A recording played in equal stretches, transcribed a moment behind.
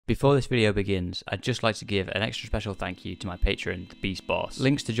Before this video begins, I'd just like to give an extra special thank you to my patron, the Beast Boss.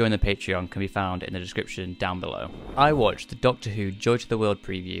 Links to join the Patreon can be found in the description down below. I watched the Doctor Who Joy to the World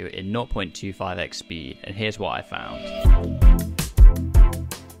preview in 0.25x speed, and here's what I found.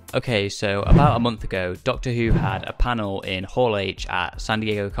 Okay, so about a month ago, Doctor Who had a panel in Hall H at San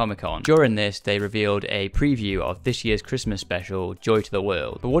Diego Comic-Con. During this, they revealed a preview of this year's Christmas special, Joy to the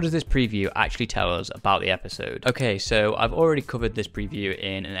World. But what does this preview actually tell us about the episode? Okay, so I've already covered this preview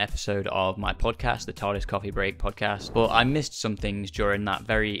in an episode of my podcast, the TARDIS Coffee Break podcast, but I missed some things during that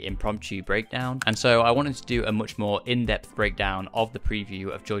very impromptu breakdown, and so I wanted to do a much more in-depth breakdown of the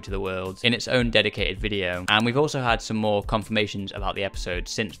preview of Joy to the World in its own dedicated video. And we've also had some more confirmations about the episode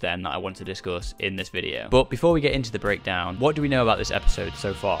since then that I want to discuss in this video. But before we get into the breakdown, what do we know about this episode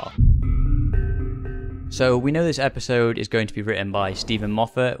so far? So we know this episode is going to be written by Stephen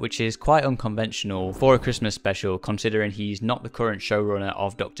Moffat, which is quite unconventional for a Christmas special considering he's not the current showrunner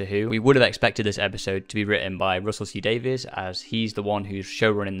of Doctor Who. We would have expected this episode to be written by Russell T Davies, as he's the one who's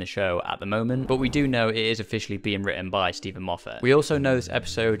showrunning the show at the moment, but we do know it is officially being written by Stephen Moffat. We also know this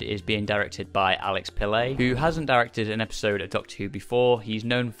episode is being directed by Alex Pillay, who hasn't directed an episode of Doctor Who before. He's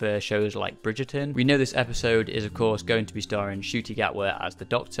known for shows like Bridgerton. We know this episode is of course going to be starring Ncuti Gatwa as the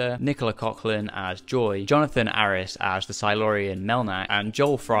Doctor, Nicola Coughlan as Joy, Jonathan Arris as the Silurian Melnak, and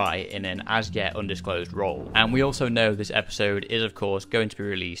Joel Fry in an as-yet undisclosed role. And we also know this episode is of course going to be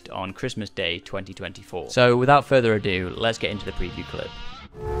released on Christmas Day 2024. So without further ado, let's get into the preview clip.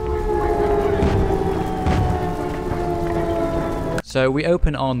 So we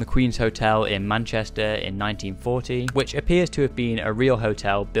open on the Queen's Hotel in Manchester in 1940, which appears to have been a real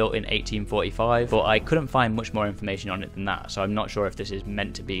hotel built in 1845, but I couldn't find much more information on it than that, so I'm not sure if this is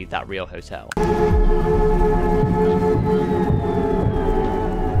meant to be that real hotel.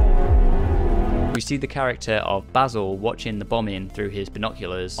 We see the character of Basil watching the bombing through his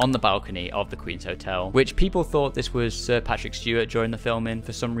binoculars on the balcony of the Queen's Hotel, which people thought this was Sir Patrick Stewart during the filming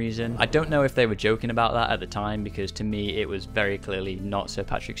for some reason. I don't know if they were joking about that at the time, because to me it was very clearly not Sir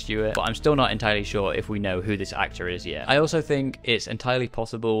Patrick Stewart, but I'm still not entirely sure if we know who this actor is yet. I also think it's entirely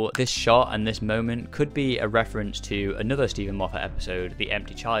possible this shot and this moment could be a reference to another Stephen Moffat episode, The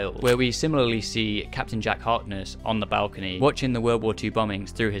Empty Child, where we similarly see Captain Jack Harkness on the balcony watching the World War II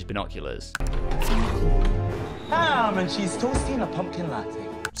bombings through his binoculars. And she's toasting a pumpkin latte.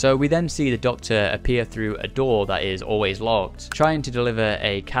 So we then see the Doctor appear through a door that is always locked, trying to deliver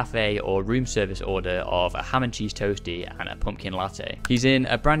a cafe or room service order of a ham and cheese toastie and a pumpkin latte. He's in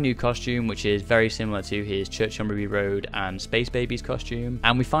a brand new costume which is very similar to his Church on Ruby Road and Space Babies costume,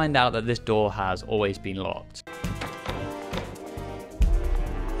 and we find out that this door has always been locked.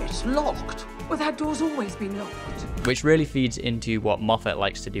 It's locked. Well, that door's always been locked. Which really feeds into what Moffat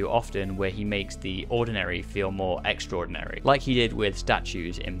likes to do often, where he makes the ordinary feel more extraordinary, like he did with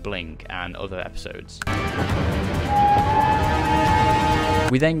statues in Blink and other episodes.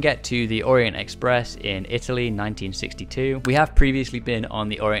 We then get to the Orient Express in Italy, 1962. We have previously been on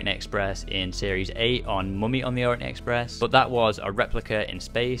the Orient Express in Series 8 on Mummy on the Orient Express, but that was a replica in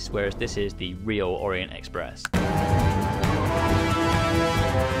space, whereas this is the real Orient Express.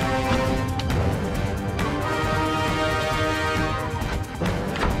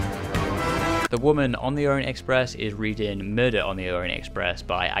 The woman on the Orient Express is reading Murder on the Orient Express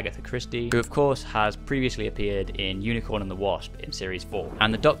by Agatha Christie, who of course has previously appeared in Unicorn and the Wasp in Series 4.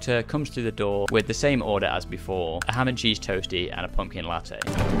 And the Doctor comes through the door with the same order as before, a ham and cheese toastie and a pumpkin latte.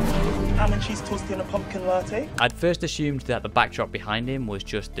 Ham and cheese toastie and a pumpkin latte? I'd first assumed that the backdrop behind him was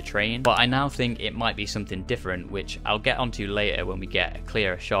just the train, but I now think it might be something different, which I'll get onto later when we get a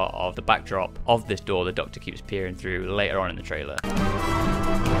clearer shot of the backdrop of this door the Doctor keeps peering through later on in the trailer.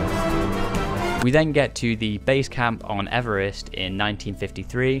 We then get to the base camp on Everest in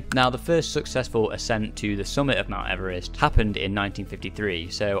 1953. Now, the first successful ascent to the summit of Mount Everest happened in 1953,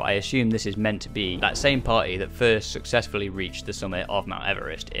 so I assume this is meant to be that same party that first successfully reached the summit of Mount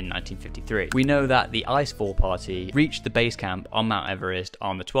Everest in 1953. We know that the Icefall party reached the base camp on Mount Everest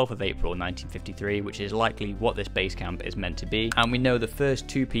on the 12th of April 1953, which is likely what this base camp is meant to be, and we know the first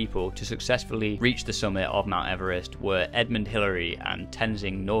two people to successfully reach the summit of Mount Everest were Edmund Hillary and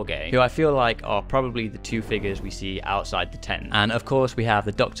Tenzing Norgay, who I feel like are probably the two figures we see outside the tent. And of course we have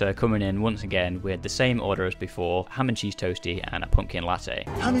the Doctor coming in once again with the same order as before, ham and cheese toastie and a pumpkin latte.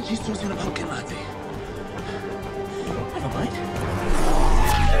 Ham and cheese toastie and a pumpkin latte. Never mind.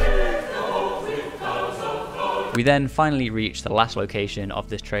 We then finally reach the last location of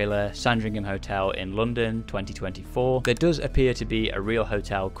this trailer, Sandringham Hotel in London, 2024. There does appear to be a real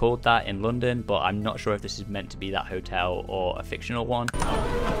hotel called that in London, but I'm not sure if this is meant to be that hotel or a fictional one.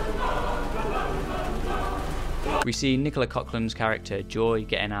 We see Nicola Coughlan's character Joy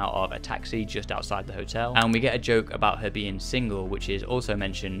getting out of a taxi just outside the hotel, and we get a joke about her being single, which is also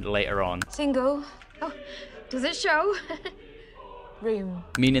mentioned later on. Single? Oh, does it show? Room.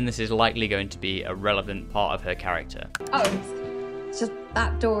 Meaning this is likely going to be a relevant part of her character. Oh, it's just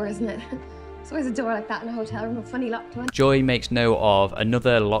that door, isn't it? There's always a door like that in a hotel room, a funny locked one. Joy makes note of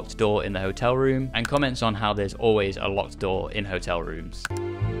another locked door in the hotel room and comments on how there's always a locked door in hotel rooms.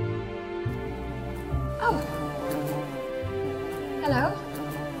 Oh. Hello.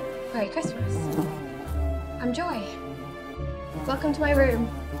 Merry Christmas. I'm Joy. Welcome to my room.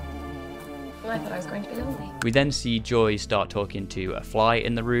 I thought I was going to be lonely. We then see Joy start talking to a fly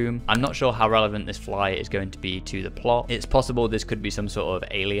in the room. I'm not sure how relevant this fly is going to be to the plot. It's possible this could be some sort of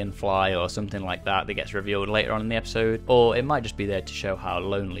alien fly or something like that that gets revealed later on in the episode, or it might just be there to show how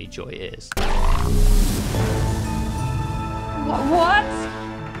lonely Joy is. What?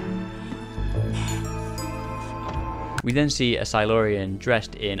 We then see a Silurian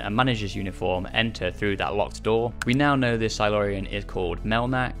dressed in a manager's uniform enter through that locked door. We now know this Silurian is called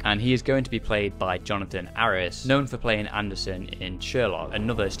Melnack, and he is going to be played by Jonathan Aris, known for playing Anderson in Sherlock,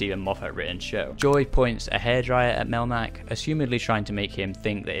 another Stephen Moffat written show. Joy points a hairdryer at Melnack, assumedly trying to make him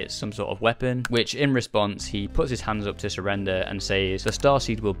think that it's some sort of weapon, which in response he puts his hands up to surrender and says, "The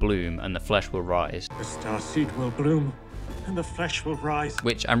starseed will bloom and the flesh will rise." The starseed will bloom and the flesh will rise.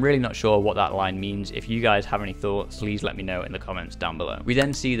 Which I'm really not sure what that line means. If you guys have any thoughts, please let me know in the comments down below. We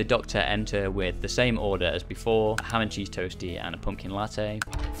then see the Doctor enter with the same order as before, a ham and cheese toastie and a pumpkin latte.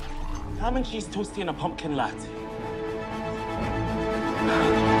 Ham and cheese toastie and a pumpkin latte.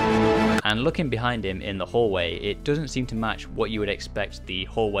 And looking behind him in the hallway, it doesn't seem to match what you would expect the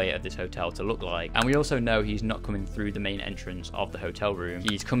hallway of this hotel to look like. And we also know he's not coming through the main entrance of the hotel room.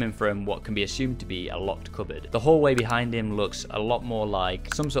 He's coming from what can be assumed to be a locked cupboard. The hallway behind him looks a lot more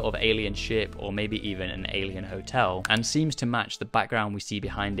like some sort of alien ship or maybe even an alien hotel, and seems to match the background we see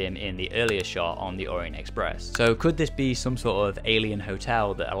behind him in the earlier shot on the Orient Express. So could this be some sort of alien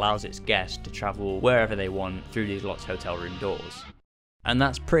hotel that allows its guests to travel wherever they want through these locked hotel room doors? And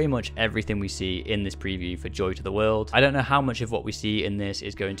that's pretty much everything we see in this preview for Joy to the World. I don't know how much of what we see in this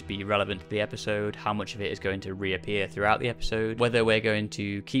is going to be relevant to the episode, how much of it is going to reappear throughout the episode, whether we're going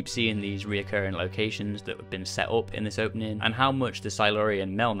to keep seeing these reoccurring locations that have been set up in this opening, and how much the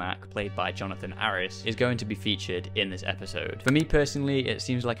Silurian Melnack, played by Jonathan Aris, is going to be featured in this episode. For me personally, it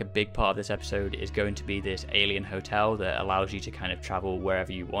seems like a big part of this episode is going to be this alien hotel that allows you to kind of travel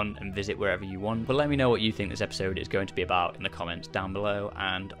wherever you want and visit wherever you want. But let me know what you think this episode is going to be about in the comments down below.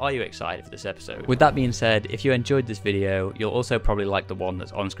 And are you excited for this episode? With that being said, if you enjoyed this video, you'll also probably like the one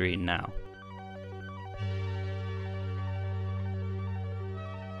that's on screen now.